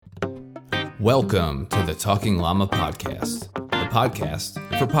Welcome to the Talking Llama Podcast, the podcast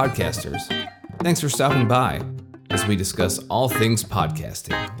for podcasters. Thanks for stopping by as we discuss all things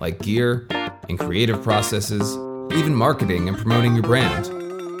podcasting, like gear and creative processes, even marketing and promoting your brand.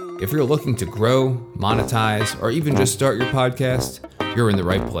 If you're looking to grow, monetize, or even just start your podcast, you're in the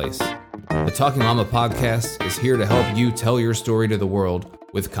right place. The Talking Llama Podcast is here to help you tell your story to the world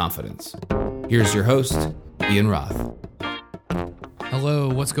with confidence. Here's your host, Ian Roth. Hello,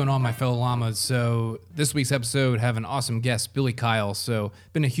 what's going on, my fellow llamas? So this week's episode have an awesome guest, Billy Kyle. So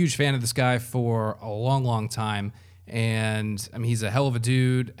been a huge fan of this guy for a long time. And I mean, he's a hell of a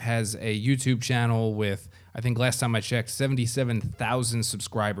dude, has a YouTube channel with, I think last time I checked, 77,000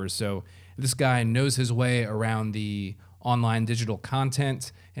 subscribers. So this guy knows his way around the online digital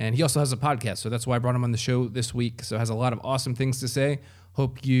content. And he also has a podcast. So that's why I brought him on the show this week. So has a lot of awesome things to say.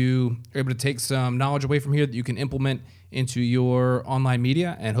 Hope you are able to take some knowledge away from here that you can implement into your online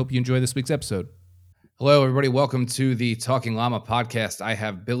media, and hope you enjoy this week's episode. Hello, everybody. Welcome to the Talking Llama Podcast. I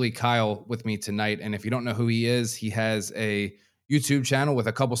have Billy Kyle with me tonight, and if you don't know who he is, he has a YouTube channel with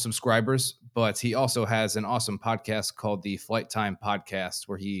a couple subscribers, but he also has an awesome podcast called the Flight Time Podcast,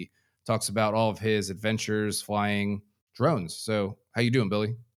 where he talks about all of his adventures flying drones. So how you doing,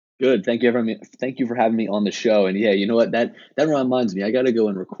 Billy? Good. Thank you for having me on the show. And yeah, you know what? That reminds me, I got to go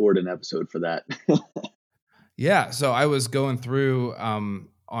and record an episode for that. Yeah. So I was going through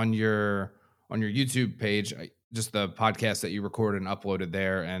on your YouTube page, just the podcast that you recorded and uploaded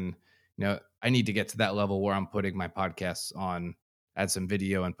there, and I need to get to that level where I'm putting my podcasts on, add some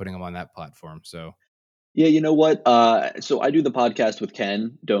video, and putting them on that platform. So. Yeah, you know what? So I do the podcast with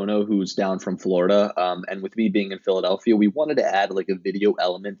Ken Dono, who's down from Florida. And with me being in Philadelphia, we wanted to add like a video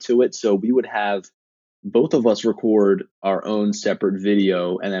element to it. So we would have both of us record our own separate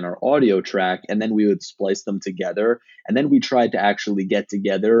video and then our audio track, and then we would splice them together. And then we tried to actually get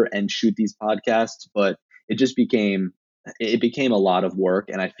together and shoot these podcasts, but it became a lot of work.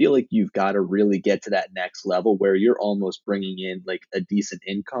 And I feel like you've got to really get to that next level where you're almost bringing in like a decent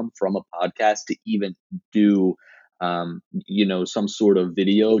income from a podcast to even do, some sort of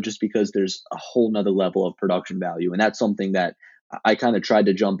video, just because there's a whole nother level of production value. And that's something that I kind of tried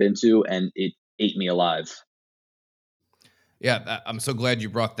to jump into, and it ate me alive. Yeah, I'm so glad you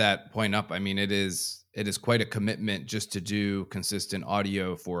brought that point up. I mean, it is quite a commitment just to do consistent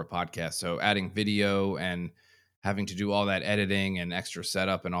audio for a podcast. So adding video and having to do all that editing and extra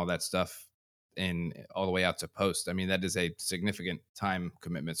setup and all that stuff and all the way out to post. I mean, that is a significant time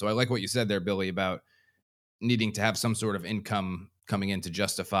commitment. So I like what you said there, Billy, about needing to have some sort of income coming in to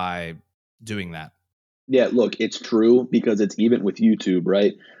justify doing that. Yeah, look, it's true, because it's even with YouTube,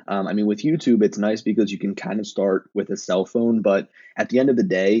 right? With YouTube, it's nice because you can kind of start with a cell phone, but at the end of the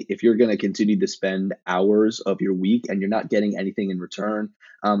day, if you're going to continue to spend hours of your week and you're not getting anything in return,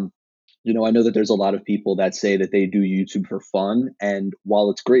 I know that there's a lot of people that say that they do YouTube for fun. And while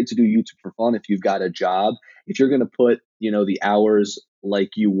it's great to do YouTube for fun, if you've got a job, if you're going to put, the hours like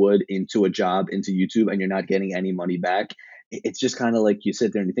you would into a job into YouTube and you're not getting any money back, it's just kind of like you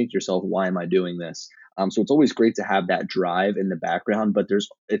sit there and you think to yourself, why am I doing this? So it's always great to have that drive in the background, but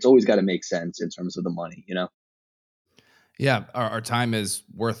it's always got to make sense in terms of the money, Yeah, our time is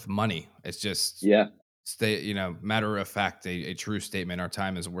worth money. It's just matter of fact, a true statement. Our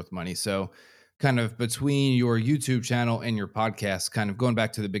time is worth money. So kind of between your YouTube channel and your podcast, kind of going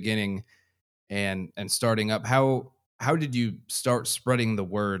back to the beginning and starting up, how did you start spreading the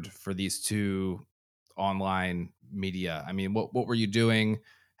word for these two online media? I mean, what were you doing?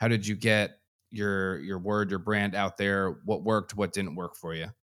 How did you get your word, your brand out there? What worked? What didn't work for you?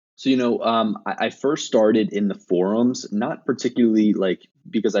 So, I first started in the forums, not particularly like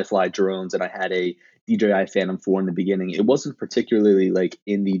because I fly drones and I had a DJI Phantom 4 in the beginning. It wasn't particularly like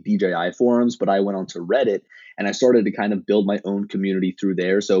in the DJI forums, but I went onto Reddit and I started to kind of build my own community through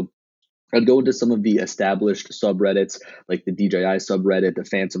there. So I'd go into some of the established subreddits, like the DJI subreddit, the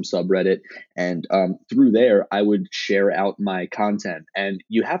Phantom subreddit, and through there, I would share out my content. And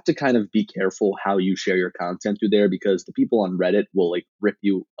you have to kind of be careful how you share your content through there, because the people on Reddit will like rip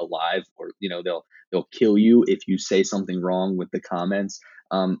you alive, or they'll kill you if you say something wrong with the comments.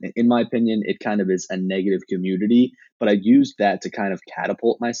 In my opinion, it kind of is a negative community, but I used that to kind of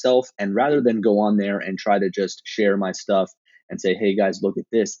catapult myself. And rather than go on there and try to just share my stuff and say, hey guys, look at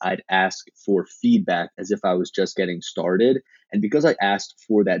this, I'd ask for feedback as if I was just getting started. And because I asked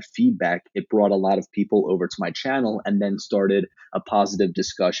for that feedback, it brought a lot of people over to my channel and then started a positive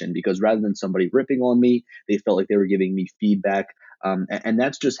discussion, because rather than somebody ripping on me, they felt like they were giving me feedback. And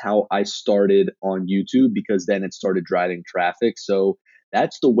that's just how I started on YouTube, because then it started driving traffic. So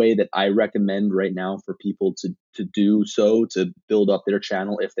that's the way that I recommend right now for people to do so, to build up their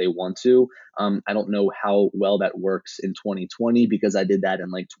channel if they want to. I don't know how well that works in 2020 because I did that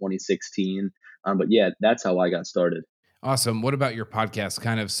in like 2016. But yeah, that's how I got started. Awesome. What about your podcast?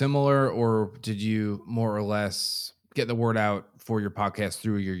 Kind of similar, or did you more or less get the word out for your podcast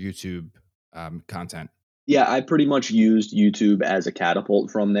through your YouTube content? Yeah, I pretty much used YouTube as a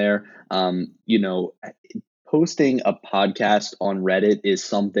catapult from there. Posting a podcast on Reddit is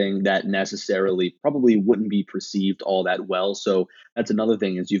something that necessarily probably wouldn't be perceived all that well. So that's another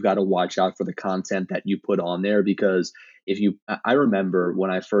thing, is you've got to watch out for the content that you put on there, because I remember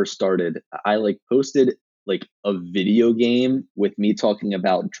when I first started, I like posted like a video game with me talking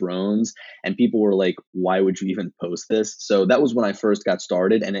about drones, and people were like, why would you even post this? So that was when I first got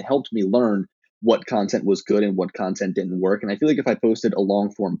started, and it helped me learn what content was good and what content didn't work. And I feel like if I posted a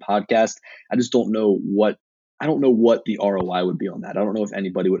long form podcast, I just don't know what the ROI would be on that. I don't know if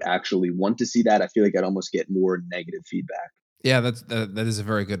anybody would actually want to see that. I feel like I'd almost get more negative feedback. Yeah, that is a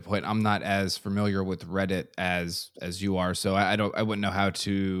very good point. I'm not as familiar with Reddit as you are, so I wouldn't know how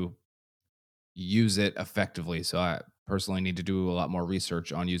to use it effectively. So I personally need to do a lot more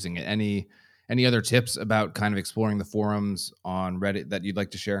research on using it. Any other tips about kind of exploring the forums on Reddit that you'd like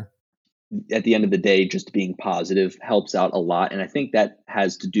to share? At the end of the day, just being positive helps out a lot. And I think that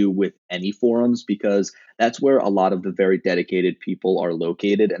has to do with any forums, because that's where a lot of the very dedicated people are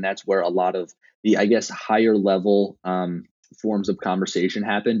located. And that's where a lot of the, I guess, higher level forms of conversation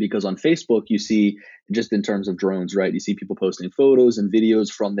happen. Because on Facebook, you see, just in terms of drones, right? You see people posting photos and videos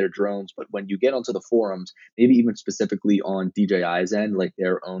from their drones. But when you get onto the forums, maybe even specifically on DJI's end, like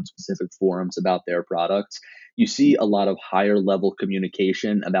their own specific forums about their products, you see a lot of higher level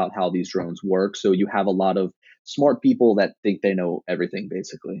communication about how these drones work. So you have a lot of smart people that think they know everything,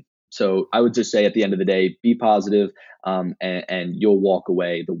 basically. So I would just say, at the end of the day, be positive, and you'll walk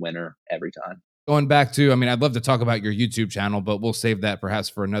away the winner every time. Going back to, I mean, I'd love to talk about your YouTube channel, but we'll save that perhaps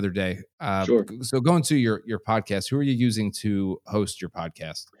for another day. Sure. So going to your podcast, who are you using to host your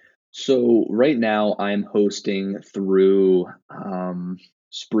podcast? So right now I'm hosting through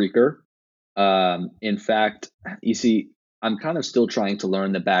Spreaker. In fact, you see, I'm kind of still trying to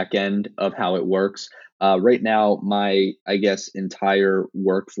learn the back end of how it works. Right now, my, I guess, entire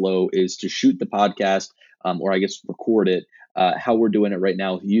workflow is to shoot the podcast, or I guess record it. How we're doing it right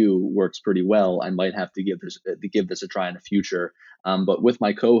now with you works pretty well. I might have to give this a try in the future. But with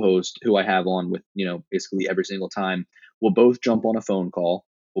my co-host, who I have on with, basically every single time, we'll both jump on a phone call.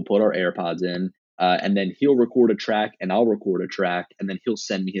 We'll put our AirPods in, and then he'll record a track and I'll record a track, and then he'll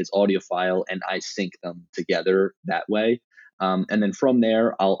send me his audio file and I sync them together that way. And then from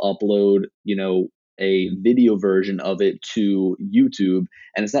there, I'll upload, a video version of it to YouTube.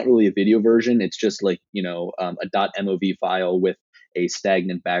 And it's not really a video version. It's just like, a .mov file with a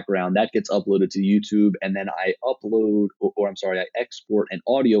stagnant background that gets uploaded to YouTube. And then I upload, or I'm sorry, I export an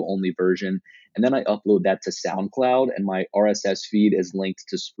audio only version, and then I upload that to SoundCloud, and my RSS feed is linked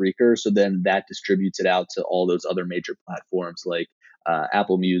to Spreaker. So then that distributes it out to all those other major platforms like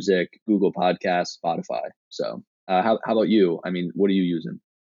Apple Music, Google Podcasts, Spotify. So how about you? I mean, what are you using?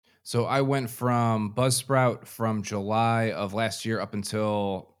 So I went from Buzzsprout from July of last year up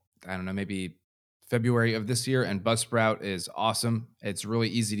until, I don't know, maybe February of this year. And Buzzsprout is awesome. It's really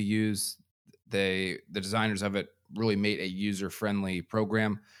easy to use. The designers of it really made a user-friendly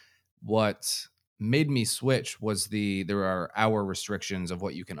program. What made me switch was there are hour restrictions of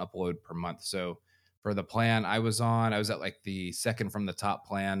what you can upload per month. So for the plan I was at like the second from the top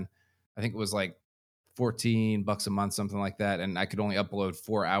plan. I think it was like $14 a month, something like that, and I could only upload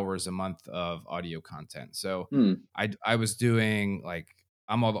 4 hours a month of audio content. So Hmm. I was doing like,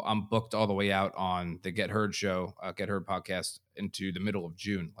 I'm booked all the way out on the Get Heard show, Get Heard podcast, into the middle of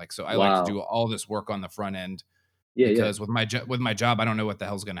June. Like, so I like to Wow. do all this work on the front end, Yeah, yeah. because with my job, I don't know what the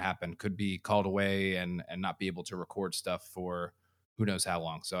hell's going to happen. Could be called away and not be able to record stuff for who knows how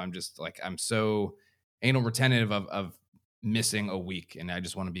long. So I'm just like, I'm so anal retentive of missing a week, and I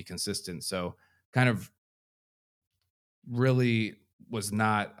just want to be consistent. So kind of really was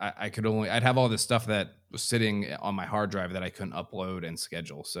not, I'd have all this stuff that was sitting on my hard drive that I couldn't upload and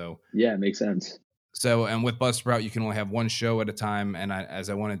schedule. Yeah, it makes sense. And with Buzzsprout, you can only have one show at a time. And as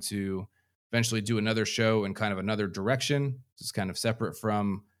I wanted to eventually do another show in kind of another direction, just kind of separate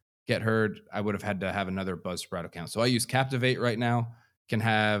from Get Heard, I would have had to have another Buzzsprout account. So I use Captivate right now, can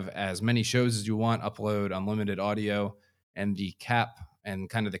have as many shows as you want, upload unlimited audio. And the cap and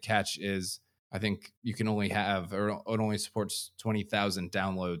kind of the catch is, I think you can only have, or it only supports 20,000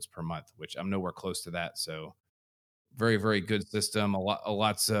 downloads per month, which I'm nowhere close to that. So very, very good system.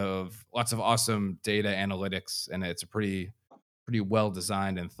 Lots of awesome data analytics, and it's a pretty pretty well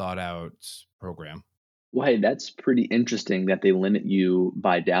designed and thought out program. Well, hey, that's pretty interesting that they limit you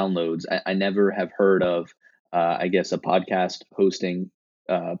by downloads. I never have heard of, I guess, a podcast hosting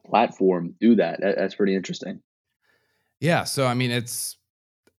platform do that. That's pretty interesting. Yeah. So, I mean, it's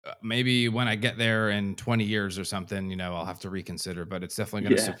maybe when I get there in 20 years or something, I'll have to reconsider, but it's definitely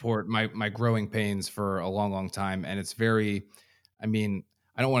going to Yeah. support my growing pains for a long, long time. And it's very, I mean,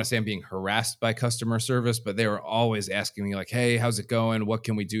 I don't want to say I'm being harassed by customer service, but they were always asking me like, "Hey, how's it going? What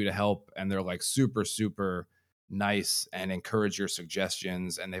can we do to help?" And they're like super, super nice and encourage your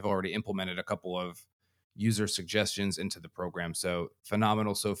suggestions. And they've already implemented a couple of user suggestions into the program. So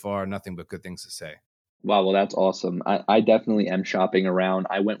phenomenal so far. Nothing but good things to say. Wow, well, that's awesome. I definitely am shopping around.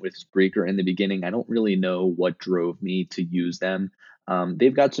 I went with Spreaker in the beginning. I don't really know what drove me to use them.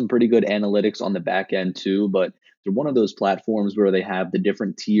 They've got some pretty good analytics on the back end too, but they're one of those platforms where they have the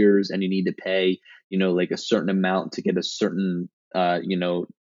different tiers and you need to pay, like a certain amount to get a certain,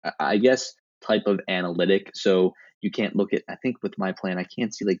 I guess, type of analytic. So you can't look at, I think with my plan, I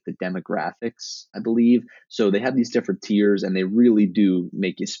can't see like the demographics, I believe. So they have these different tiers and they really do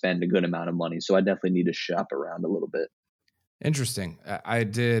make you spend a good amount of money. So I definitely need to shop around a little bit. Interesting. I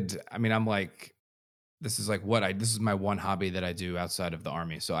did. I mean, I'm like, this is like this is my one hobby that I do outside of the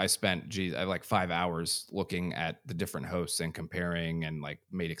army. So I spent, I have like 5 hours looking at the different hosts and comparing and like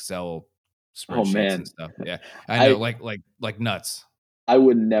made Excel Oh spreadsheets and man, stuff. Yeah. I know, I like nuts. I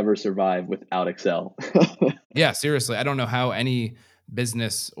would never survive without Excel. Yeah, seriously. I don't know how any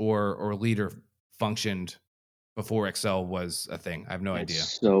business or leader functioned before Excel was a thing. I have no idea.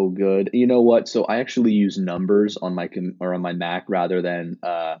 It's so good. You know what? So I actually use numbers on my or on my Mac rather than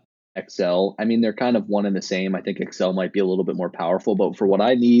Excel. I mean, they're kind of one and the same. I think Excel might be a little bit more powerful, but for what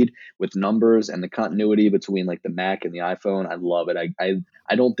I need with numbers and the continuity between like the Mac and the iPhone, I love it.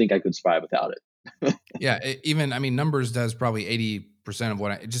 I don't think I could survive without it. Yeah, even I mean, numbers does probably 80% of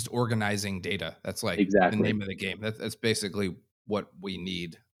what just organizing data. That's like the Exactly. name of the game. That's basically what we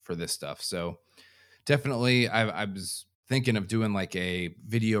need for this stuff. So definitely, I was thinking of doing like a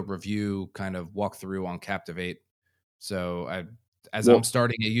video review kind of walkthrough on Captivate. So as I'm Well,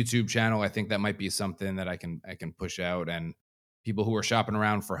 starting a YouTube channel, I think that might be something that I can push out, and people who are shopping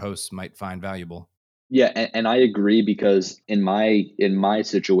around for hosts might find valuable. yeah, and I agree because in my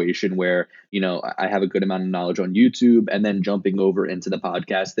situation where I have a good amount of knowledge on YouTube and then jumping over into the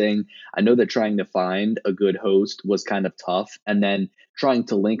podcast thing, I know that trying to find a good host was kind of tough, and then trying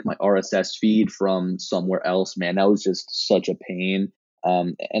to link my RSS feed from somewhere else, man, that was just such a pain.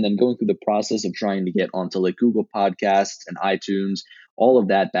 And then going through the process of trying to get onto like Google Podcasts and iTunes, all of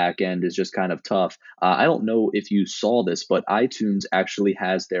that back end is just kind of tough. I don't know if you saw this, but iTunes actually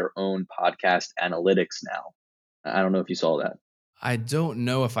has their own podcast analytics now. I don't know if you saw that. I don't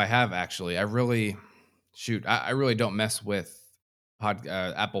know if I have actually. I really don't mess with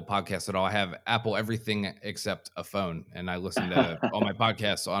Apple Podcasts at all. I have Apple everything except a phone, and I listen to all my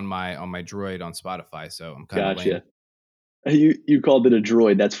podcasts on my Droid on Spotify. So I'm kind of lame. Gotcha. You called it a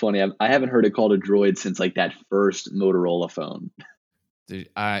droid. That's funny. I haven't heard it called a droid since like that first Motorola phone. Dude,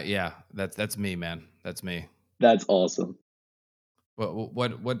 yeah, that's me, man. That's me. That's awesome. What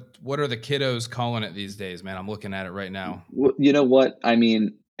are the kiddos calling it these days, man? I'm looking at it right now. Well, you know what? I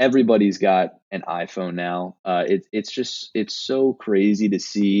mean, everybody's got an iPhone now. It's so crazy to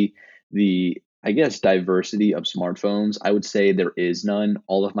see the, I guess, diversity of smartphones. I would say there is none.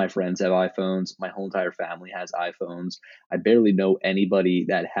 All of my friends have iPhones. My whole entire family has iPhones. I barely know anybody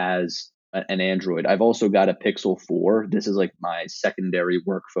that has an Android. I've also got a Pixel 4. This is like my secondary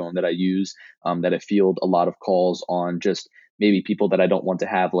work phone that I use, that I field a lot of calls on, just maybe people that I don't want to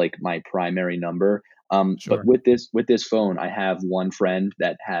have like my primary number. But Sure. with this phone, I have one friend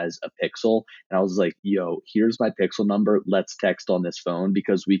that has a Pixel, and I was like, "Yo, here's my Pixel number. Let's text on this phone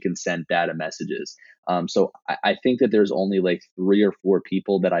because we can send data messages." So I think that there's only like 3 or 4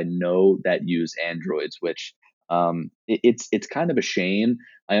 people that I know that use Androids, which it's kind of a shame.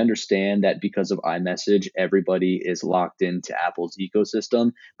 I understand that because of iMessage, everybody is locked into Apple's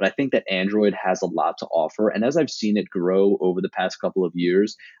ecosystem, but I think that Android has a lot to offer. And as I've seen it grow over the past couple of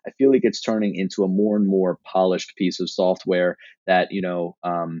years, I feel like it's turning into a more and more polished piece of software that,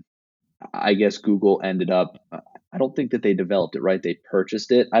 I guess Google ended up, I don't think that they developed it, right? They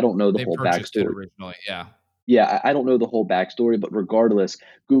purchased it. I don't know the They whole purchased it backstory. originally. Yeah. Yeah, I don't know the whole backstory, but regardless,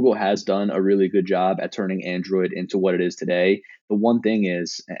 Google has done a really good job at turning Android into what it is today. The one thing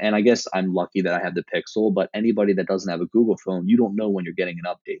is, and I guess I'm lucky that I have the Pixel, but anybody that doesn't have a Google phone, you don't know when you're getting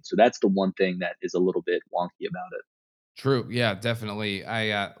an update. So that's the one thing that is a little bit wonky about it. True. Yeah, definitely.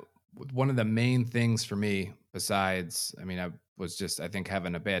 One of the main things for me besides, I mean, I was just, I think,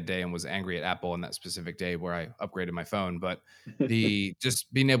 having a bad day and was angry at Apple on that specific day where I upgraded my phone. But the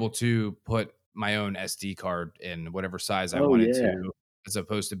just being able to put my own SD card in whatever size I Oh wanted yeah. to, as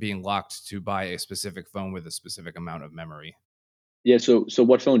opposed to being locked to buy a specific phone with a specific amount of memory. Yeah. So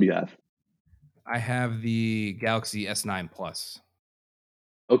what phone do you have? I have the Galaxy S9 Plus.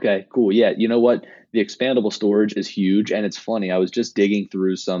 Okay, cool. Yeah, you know what? The expandable storage is huge, and it's funny. I was just digging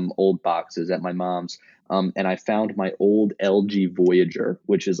through some old boxes at my mom's, and I found my old LG Voyager,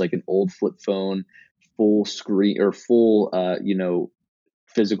 which is like an old flip phone, full screen or full,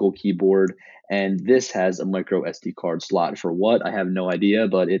 physical keyboard, and this has a micro SD card slot for what? I have no idea,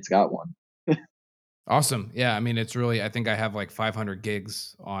 but it's got one. Awesome. Yeah. I mean, it's really, I think I have like 500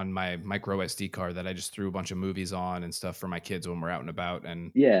 gigs on my micro SD card that I just threw a bunch of movies on and stuff for my kids when we're out and about.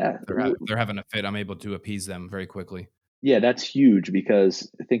 And Yeah, they're having a fit. I'm able to appease them very quickly. yeah, that's huge because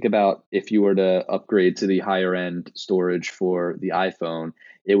think about if you were to upgrade to the higher end storage for the iPhone,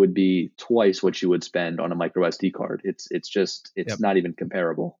 it would be twice what you would spend on a micro SD card. It's Yep. not even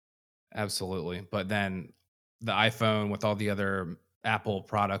comparable. Absolutely. But then the iPhone with all the other Apple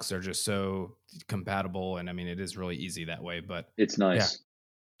products are just so compatible. And I mean, it is really easy that way. But It's yeah, nice.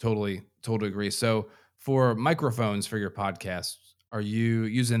 totally agree. So for microphones for your podcast, are you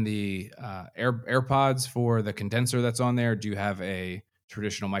using the AirPods for the condenser that's on there? Do you have a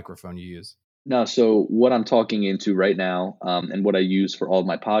traditional microphone you use? No, so what I'm talking into right now, and what I use for all of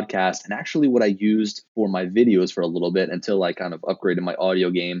my podcasts, and actually what I used for my videos for a little bit until I kind of upgraded my audio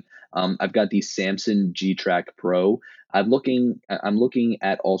game. I've got the Samson G Track Pro. I'm looking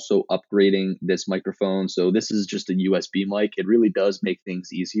at also upgrading this microphone. So this is just a USB mic. It really does make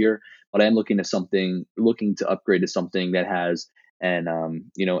things easier, but I am looking to upgrade to something that has an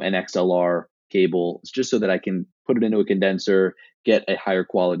XLR cable, it's just so that I can put it into a condenser, get a higher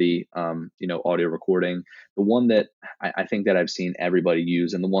quality, audio recording. The one that I think that I've seen everybody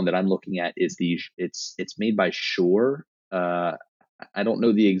use, and the one that I'm looking at is it's made by Shure. I don't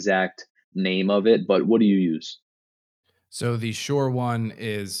know the exact name of it, but what do you use? So the Shure one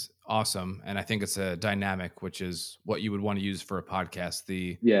is awesome, and I think it's a dynamic, which is what you would want to use for a podcast.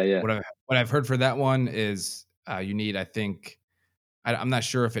 The Yeah, yeah. what I've heard for that one is you need, I think, I'm not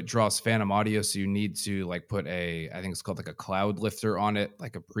sure if it draws phantom audio, so you need to like put I think it's called like a cloud lifter on it,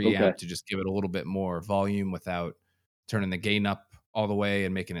 like a Okay, preamp to just give it a little bit more volume without turning the gain up all the way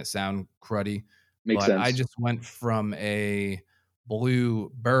and making it sound cruddy. makes But I sense. just went from a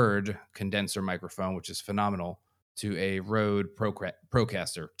Blue Bird condenser microphone, which is phenomenal, to a Rode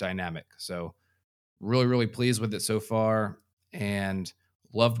Procaster Dynamic. So really pleased with it so far, and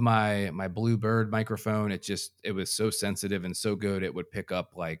loved my Bluebird microphone. It was so sensitive and so good. It would pick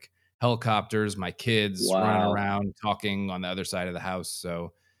up like helicopters, my kids running Wow. around talking on the other side of the house.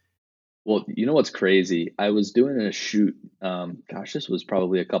 So Well, you know what's crazy? I was doing a shoot. Gosh, this was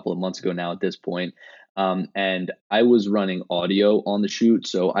probably a couple of months ago now at this point. And I was running audio on the shoot,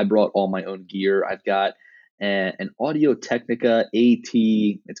 so I brought all my own gear. I've got an Audio Technica AT.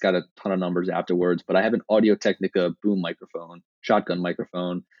 It's got a ton of numbers afterwards, but I have an Audio Technica boom microphone, shotgun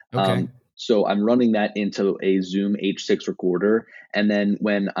microphone. okay. So I'm running that into a Zoom H6 recorder, and then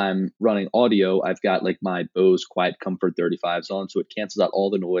when I'm running audio, I've got like my Bose Quiet Comfort 35s on, so it cancels out all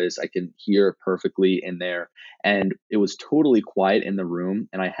the noise. I can hear perfectly in there. And it was totally quiet in the room.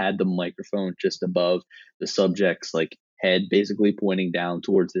 And I had the microphone just above the subject's like head, basically pointing down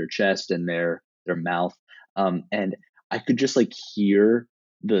towards their chest and their mouth. And I could just like hear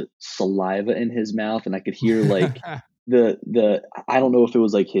the saliva in his mouth, and I could hear like the I don't know if it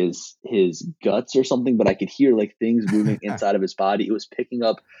was like his guts or something, but I could hear like things moving inside of his body. It was picking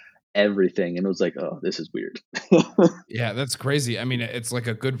up everything, and it was like, oh, this is weird. Yeah, that's crazy. I mean, it's like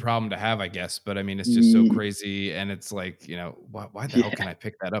a good problem to have, I guess, but I mean, it's just so crazy, and it's like, why the hell Yeah, can I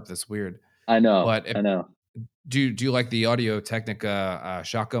pick that up? That's weird. I know, But if, I know. do you like the Audio Technica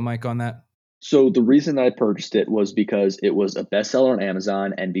shotgun mic on that? So the reason I purchased it was because it was a bestseller on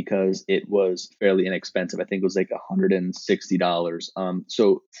Amazon and because it was fairly inexpensive. I think it was like $160.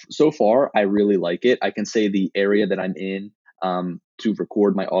 So far I really like it. I can say the area that I'm in to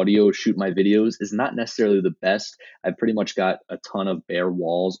record my audio, shoot my videos is not necessarily the best. I've pretty much got a ton of bare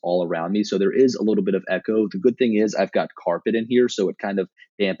walls all around me, so there is a little bit of echo. The good thing is I've got carpet in here, so it kind of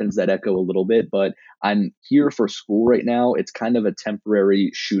dampens that echo a little bit. But I'm here for school right now. It's kind of a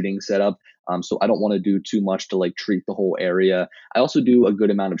temporary shooting setup. So I don't want to do too much to like treat the whole area. I also do a good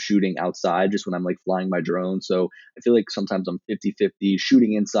amount of shooting outside just when I'm like flying my drone. So I feel like sometimes I'm 50-50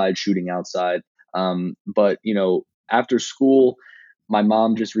 shooting inside, shooting outside. But after school, my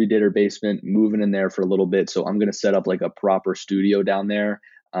mom just redid her basement, moving in there for a little bit. So I'm going to set up like a proper studio down there.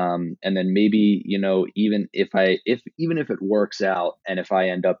 And then maybe, even if it works out and if I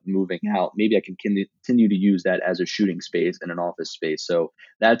end up moving out, maybe I can continue to use that as a shooting space and an office space. So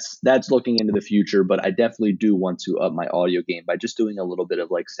that's looking into the future, but I definitely do want to up my audio game by just doing a little bit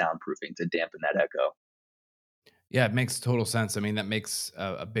of like soundproofing to dampen that echo. Yeah, it makes total sense. I mean, that makes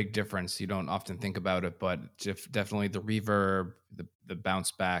a big difference. You don't often think about it, but definitely the reverb, the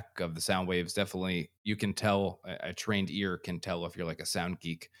bounce back of the sound waves, definitely you can tell, a trained ear can tell if you're like a sound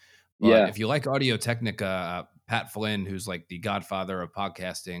geek. But Yeah. if you like Audio Technica, Pat Flynn, who's like the godfather of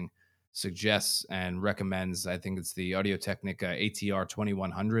podcasting, suggests and recommends, I think it's the Audio Technica ATR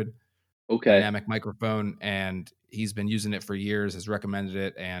 2100 Okay. dynamic microphone. And he's been using it for years, has recommended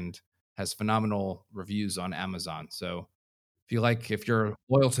it, and has phenomenal reviews on Amazon. So if you're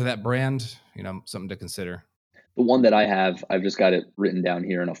loyal to that brand, something to consider. The one that I have, I've just got it written down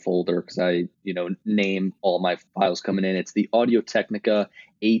here in a folder because I, name all my files coming in. It's the Audio Technica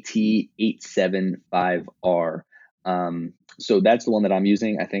AT875R. So that's the one that I'm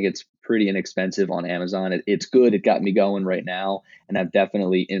using. I think it's pretty inexpensive on Amazon. It's good. It got me going right now, and I've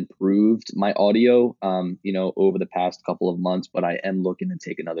definitely improved my audio, over the past couple of months. But I am looking to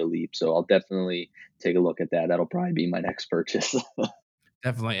take another leap, so I'll definitely take a look at that. That'll probably be my next purchase.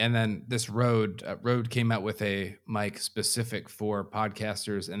 Definitely. And then this Rode came out with a mic specific for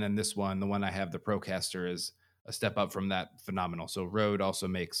podcasters. And then this one, the one I have, the Procaster, is a step up from that. Phenomenal. So Rode also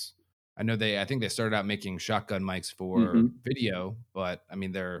makes, I think they started out making shotgun mics for hmm video, but I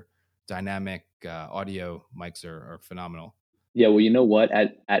mean, their dynamic audio mics are phenomenal. Yeah, well, you know what?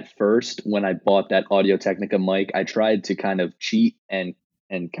 At first, when I bought that Audio Technica mic, I tried to kind of cheat and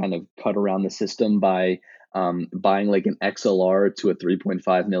kind of cut around the system by buying like an XLR to a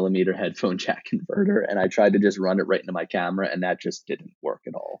 3.5 millimeter headphone jack converter, and I tried to just run it right into my camera, and that just didn't work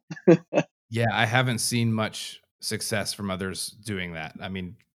at all. Yeah, I haven't seen much success from others doing that. I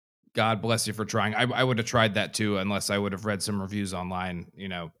mean, God bless you for trying. I would have tried that too, unless I would have read some reviews online.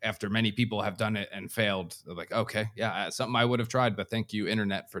 After many people have done it and failed, they're like, okay, yeah, something I would have tried, but thank you,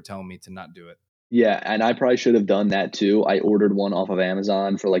 internet, for telling me to not do it. Yeah, and I probably should have done that too. I ordered one off of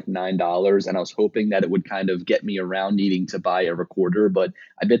Amazon for like $9, and I was hoping that it would kind of get me around needing to buy a recorder, but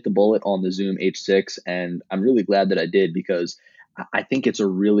I bit the bullet on the Zoom H6, and I'm really glad that I did because I think it's a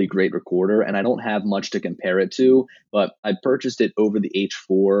really great recorder, and I don't have much to compare it to, but I purchased it over the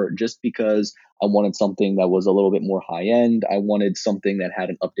H4 just because I wanted something that was a little bit more high end. I wanted something that had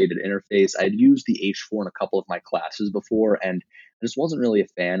an updated interface. I'd used the H4 in a couple of my classes before, and I just wasn't really a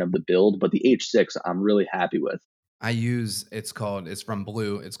fan of the build, but the H6 I'm really happy with. It's from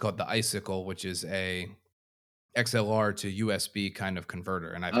Blue. It's called the Icicle, which is a XLR to USB kind of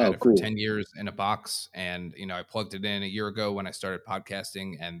converter. And I've had Oh, it for cool. 10 years in a box. And, I plugged it in a year ago when I started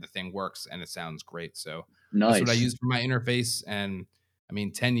podcasting, and the thing works and it sounds great. So that's what I Nice. use for my interface. And I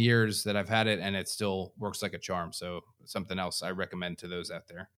mean, 10 years that I've had it and it still works like a charm. So something else I recommend to those out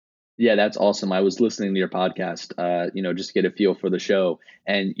there. Yeah, that's awesome. I was listening to your podcast, just to get a feel for the show,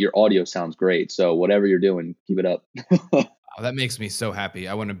 and your audio sounds great. So whatever you're doing, keep it up. Oh, that makes me so happy.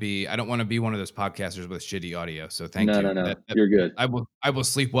 I don't want to be one of those podcasters with shitty audio. So thank No, no, you. no. You're good. I will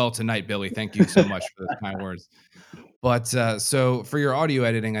sleep well tonight, Billy. Thank you so much for those kind words. But so for your audio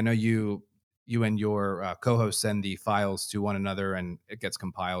editing, I know you and your co-host send the files to one another and it gets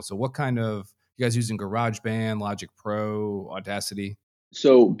compiled. So what kind of you guys using GarageBand, Logic Pro, Audacity?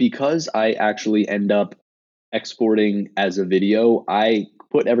 So because I actually end up exporting as a video, I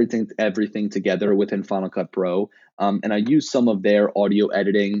put everything together within Final Cut Pro, and I use some of their audio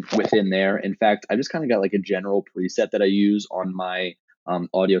editing within there. In fact, I just kind of got like a general preset that I use on my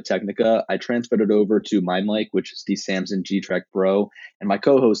Audio Technica. I transferred it over to my mic, which is the Samson G-Track Pro, and my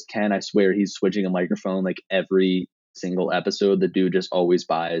co-host Ken, I swear he's switching a microphone like every single episode. The dude just always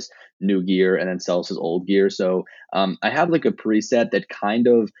buys new gear and then sells his old gear. So I have like a preset that kind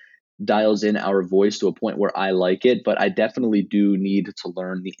of dials in our voice to a point where I like it, but I definitely do need to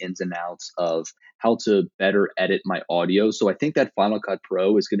learn the ins and outs of how to better edit my audio. So I think that Final Cut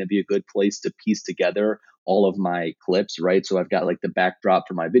Pro is going to be a good place to piece together all of my clips, right? So I've got like the backdrop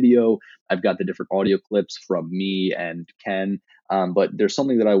for my video, I've got the different audio clips from me and Ken, but there's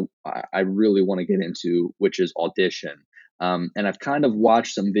something that I really want to get into, which is Audition. And I've kind of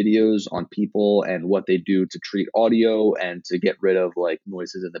watched some videos on people and what they do to treat audio and to get rid of like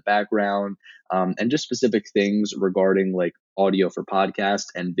noises in the background, and just specific things regarding like audio for podcasts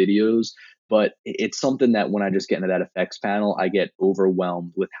and videos. But it's something that when I just get into that effects panel, I get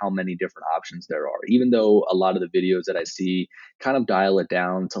overwhelmed with how many different options there are. Even though a lot of the videos that I see kind of dial it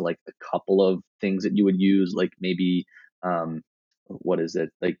down to like a couple of things that you would use, like maybe um, what is it,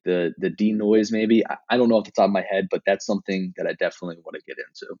 like the denoise maybe. I don't know off the top of my head, but that's something that I definitely want to get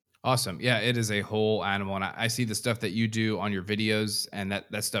into. Awesome. Yeah, it is a whole animal. And I see the stuff that you do on your videos, and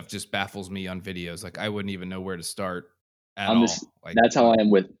that stuff just baffles me on videos. Like I wouldn't even know where to start at I'm this all. Like, that's how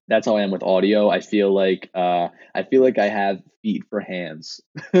I am with audio. I feel like I have feet for hands.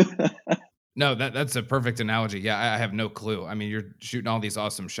 no, that's a perfect analogy. Yeah, I have no clue. I mean, you're shooting all these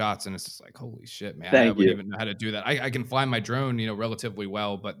awesome shots, and it's just like, holy shit, man! I Thank wouldn't you. even know how to do that. I can fly my drone, relatively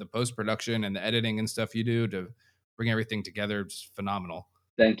well, but the post production and the editing and stuff you do to bring everything together, it's phenomenal.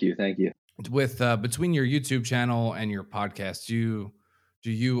 Thank you. Thank you. With between your YouTube channel and your podcast, do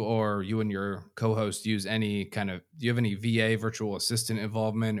you or you and your co-host use any kind of do you have any VA virtual assistant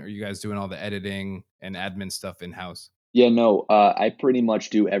involvement? Or are you guys doing all the editing and admin stuff in house? Yeah, no, I pretty much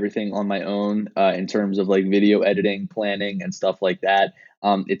do everything on my own in terms of like video editing, planning, and stuff like that.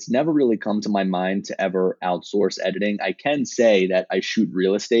 It's never really come to my mind to ever outsource editing. I can say that I shoot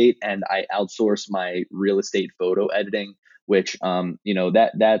real estate and I outsource my real estate photo editing, which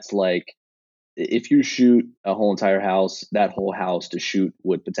that's like if you shoot a whole entire house, that whole house to shoot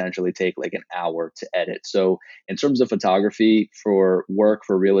would potentially take like an hour to edit. So, in terms of photography for work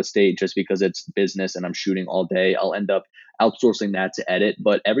for real estate, just because it's business and I'm shooting all day, I'll end up outsourcing that to edit.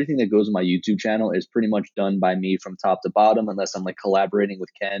 But everything that goes on my YouTube channel is pretty much done by me from top to bottom, unless I'm like collaborating with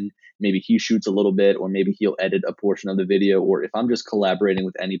Ken. Maybe he shoots a little bit, or maybe he'll edit a portion of the video, or if I'm just collaborating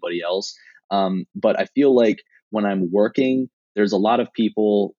with anybody else. But I feel like when I'm working, there's a lot of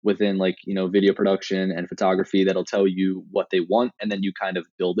people within like video production and photography that'll tell you what they want and then you kind of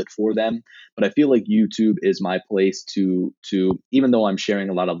build it for them. But I feel like YouTube is my place to even though I'm sharing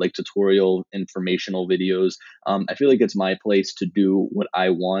a lot of like tutorial informational videos, I feel like it's my place to do what I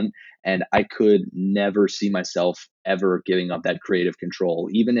want, and I could never see myself ever giving up that creative control,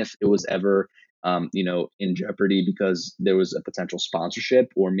 even if it was ever in jeopardy because there was a potential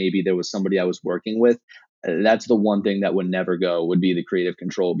sponsorship or maybe there was somebody I was working with. That's the one thing that would never go, would be the creative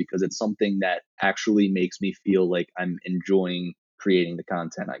control, because it's something that actually makes me feel like I'm enjoying creating the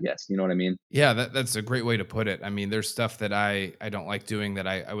content, I guess. You know what I mean? Yeah, that's a great way to put it. I mean, there's stuff that I don't like doing that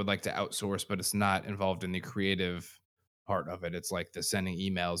I would like to outsource, but it's not involved in the creative part of it. It's like the sending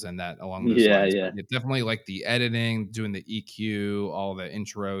emails and that along those Yeah, lines. yeah. But it's definitely like the editing, doing the EQ, all the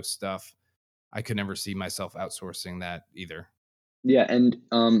intro stuff. I could never see myself outsourcing that either. Yeah, and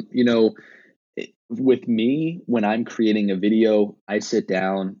with me, when I'm creating a video, I sit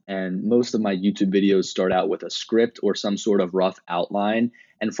down and most of my YouTube videos start out with a script or some sort of rough outline.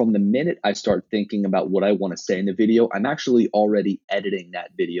 And from the minute I start thinking about what I want to say in the video, I'm actually already editing that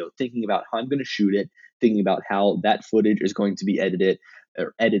video, thinking about how I'm going to shoot it, thinking about how that footage is going to be edited.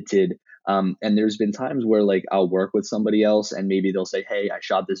 And there's been times where like I'll work with somebody else and maybe they'll say, "Hey, I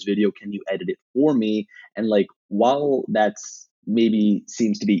shot this video. Can you edit it for me?" And like while that's maybe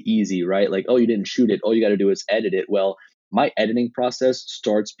seems to be easy, right? Like, oh, you didn't shoot it. All you got to do is edit it. Well, my editing process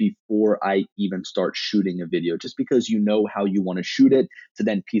starts before I even start shooting a video, just because you know how you want to shoot it to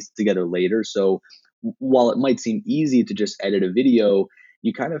then piece it together later. So while it might seem easy to just edit a video,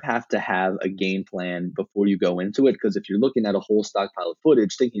 you kind of have to have a game plan before you go into it. Because if you're looking at a whole stockpile of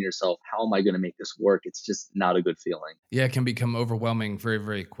footage, thinking to yourself, how am I going to make this work? It's just not a good feeling. Yeah, it can become overwhelming very,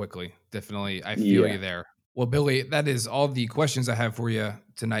 very quickly. Definitely. I feel you there. Well, Billy, that is all the questions I have for you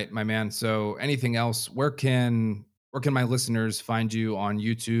tonight, my man. So anything else, where can my listeners find you on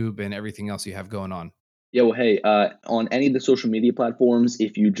YouTube and everything else you have going on? Yeah, well, hey, on any of the social media platforms,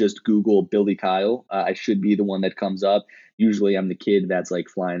 if you just Google Billy Kyle, I should be the one that comes up. Usually I'm the kid that's like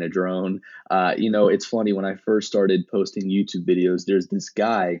flying a drone. It's funny, when I first started posting YouTube videos, there's this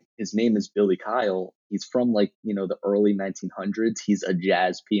guy, his name is Billy Kyle. He's from like, the early 1900s. He's a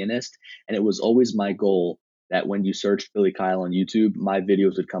jazz pianist. And it was always my goal that when you search Billy Kyle on YouTube, my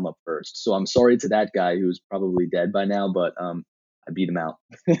videos would come up first. So I'm sorry to that guy who's probably dead by now, but I beat him out.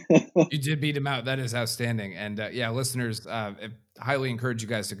 You did beat him out. That is outstanding. And listeners, I highly encourage you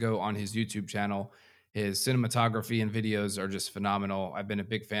guys to go on his YouTube channel. His cinematography and videos are just phenomenal. I've been a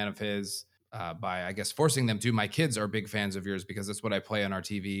big fan of his by, I guess, forcing them to. My kids are big fans of yours because that's what I play on our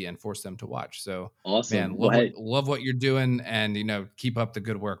TV and force them to watch. So, awesome. Man, love what you're doing, and keep up the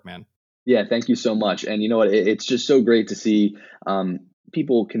good work, man. Yeah, thank you so much. And you know what? It's just so great to see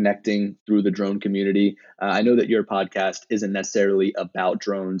people connecting through the drone community. I know that your podcast isn't necessarily about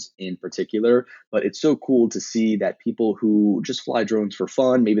drones in particular, but it's so cool to see that people who just fly drones for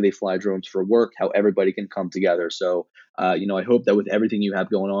fun, maybe they fly drones for work, how everybody can come together. So, I hope that with everything you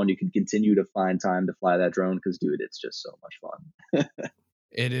have going on, you can continue to find time to fly that drone because, dude, it's just so much fun.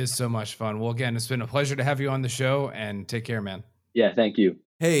 It is so much fun. Well, again, it's been a pleasure to have you on the show, and take care, man. Yeah, thank you.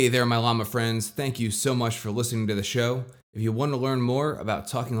 Hey there, my llama friends. Thank you so much for listening to the show. If you want to learn more about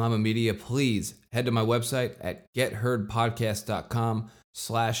Talking Llama Media, please head to my website at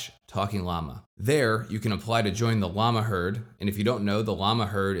getheardpodcast.com/Talking Llama. There, you can apply to join the Llama Herd. And if you don't know, the Llama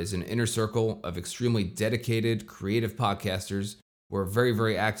Herd is an inner circle of extremely dedicated, creative podcasters who are very,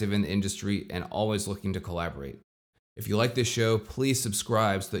 very active in the industry and always looking to collaborate. If you like this show, please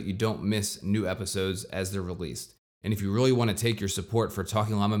subscribe so that you don't miss new episodes as they're released. And if you really want to take your support for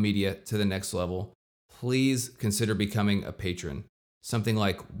Talking Llama Media to the next level, please consider becoming a patron. Something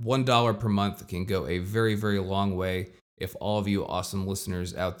like $1 per month can go a very, very long way if all of you awesome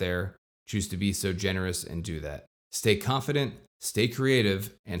listeners out there choose to be so generous and do that. Stay confident, stay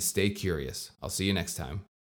creative, and stay curious. I'll see you next time.